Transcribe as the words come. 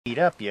heat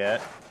up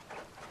yet.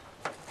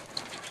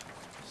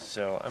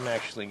 So I'm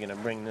actually going to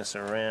bring this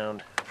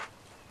around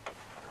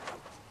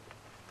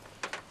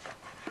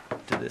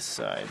to this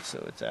side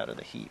so it's out of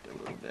the heat a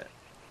little bit.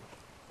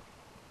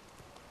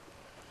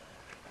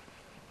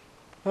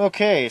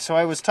 Okay, so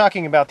I was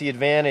talking about the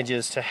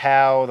advantages to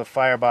how the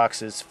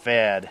Firebox is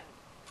fed.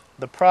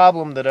 The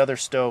problem that other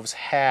stoves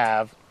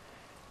have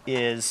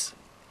is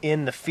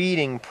in the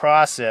feeding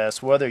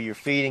process, whether you're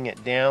feeding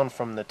it down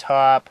from the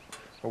top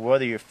or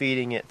whether you're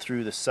feeding it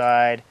through the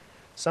side,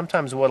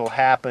 sometimes what will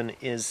happen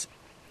is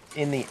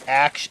in the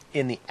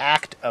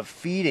act of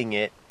feeding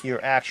it,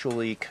 you're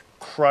actually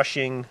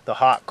crushing the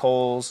hot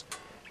coals,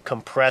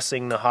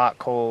 compressing the hot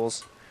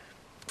coals,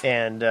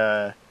 and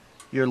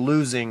you're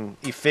losing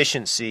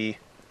efficiency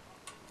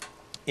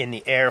in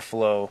the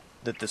airflow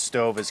that the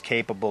stove is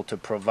capable to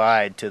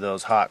provide to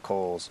those hot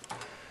coals.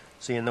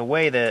 See, in the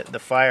way that the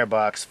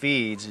Firebox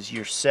feeds is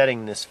you're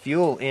setting this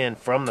fuel in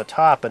from the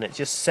top, and it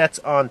just sets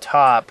on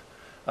top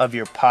of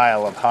your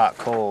pile of hot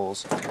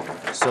coals.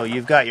 So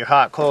you've got your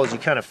hot coals, you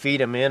kind of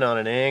feed them in on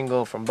an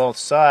angle from both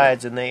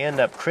sides, and they end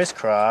up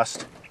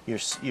crisscrossed,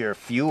 your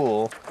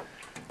fuel.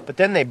 But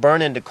then they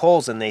burn into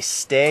coals and they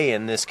stay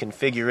in this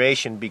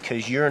configuration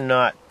because you're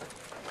not,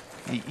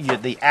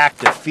 the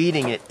act of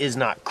feeding it is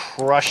not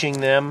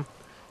crushing them.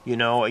 You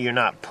know, you're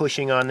not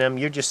pushing on them,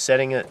 you're just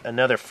setting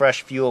another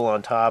fresh fuel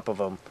on top of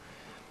them.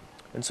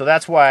 And so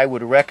that's why I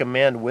would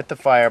recommend with the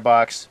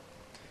Firebox,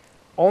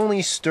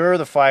 only stir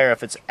the fire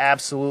if it's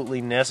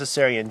absolutely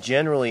necessary, and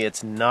generally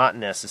it's not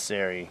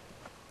necessary.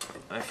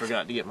 I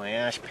forgot to get my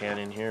ash pan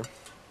in here.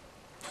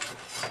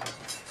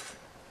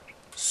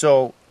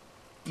 So,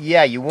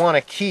 yeah, you want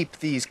to keep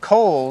these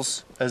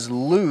coals as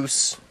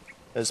loose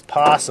as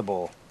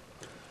possible.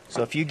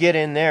 So if you get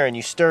in there and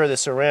you stir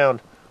this around,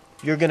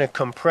 you're going to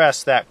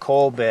compress that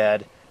coal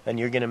bed, and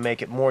you're going to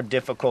make it more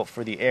difficult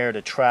for the air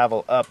to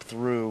travel up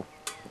through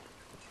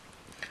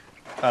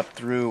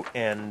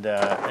and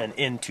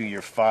into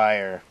your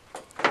fire.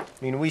 I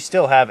mean, we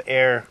still have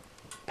air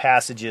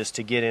passages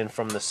to get in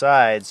from the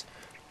sides,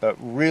 but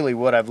really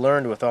what I've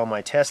learned with all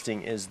my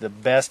testing is the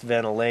best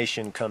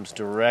ventilation comes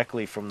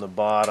directly from the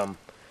bottom,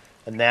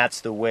 and that's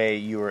the way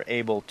you are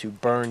able to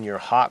burn your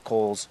hot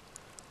coals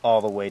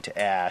all the way to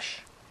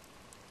ash,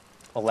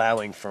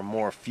 allowing for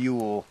more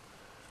fuel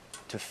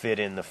to fit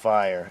in the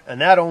fire.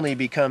 And that only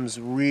becomes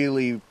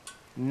really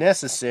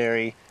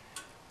necessary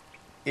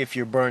if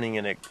you're burning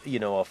in it, you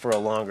know, for a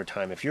longer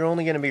time. If you're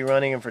only going to be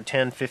running it for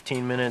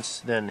 10-15 minutes,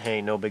 then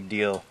hey, no big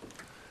deal.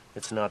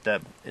 It's not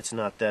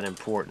that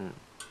important.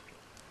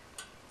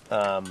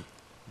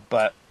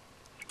 But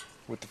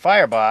with the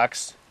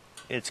Firebox,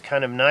 it's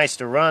kind of nice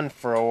to run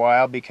for a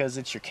while because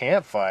it's your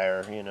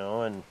campfire, you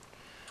know, and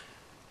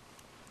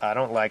I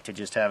don't like to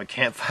just have a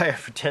campfire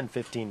for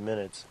 10-15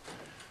 minutes.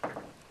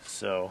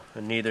 So,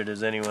 and neither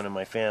does anyone in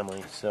my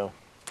family. So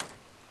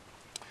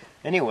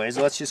anyways,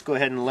 let's just go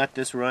ahead and let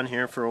this run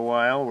here for a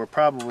while. We're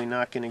probably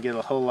not going to get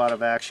a whole lot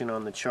of action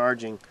on the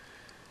charging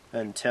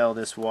until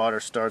this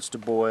water starts to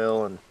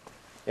boil and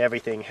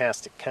everything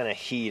has to kind of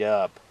heat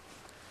up.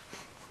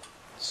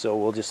 So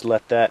we'll just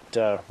let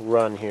that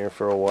run here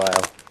for a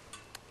while.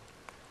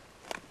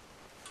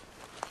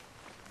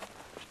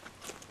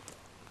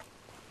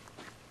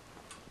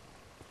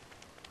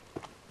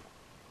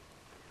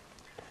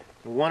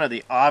 One of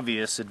the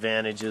obvious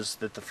advantages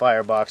that the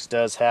Firebox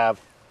does have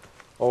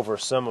over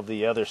some of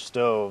the other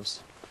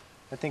stoves,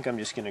 I think I'm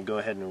just going to go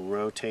ahead and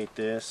rotate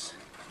this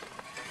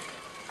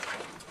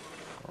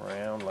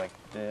around like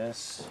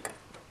this.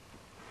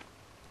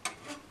 I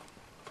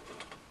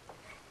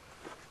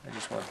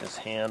just want this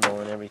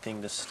handle and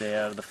everything to stay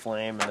out of the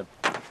flame, and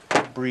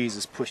the breeze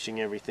is pushing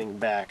everything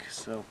back.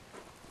 So,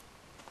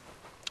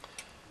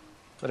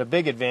 but a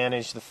big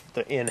advantage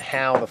in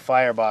how the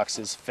Firebox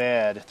is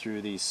fed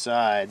through these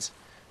sides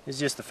is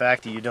just the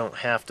fact that you don't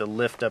have to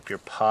lift up your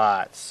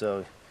pot.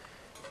 So,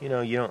 you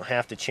know, you don't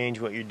have to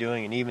change what you're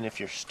doing, and even if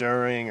you're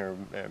stirring or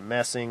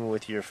messing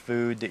with your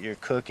food that you're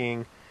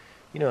cooking,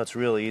 you know, it's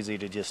real easy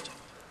to just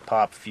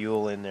pop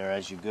fuel in there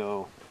as you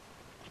go.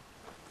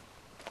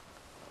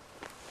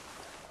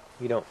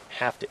 You don't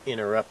have to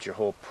interrupt your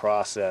whole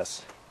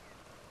process.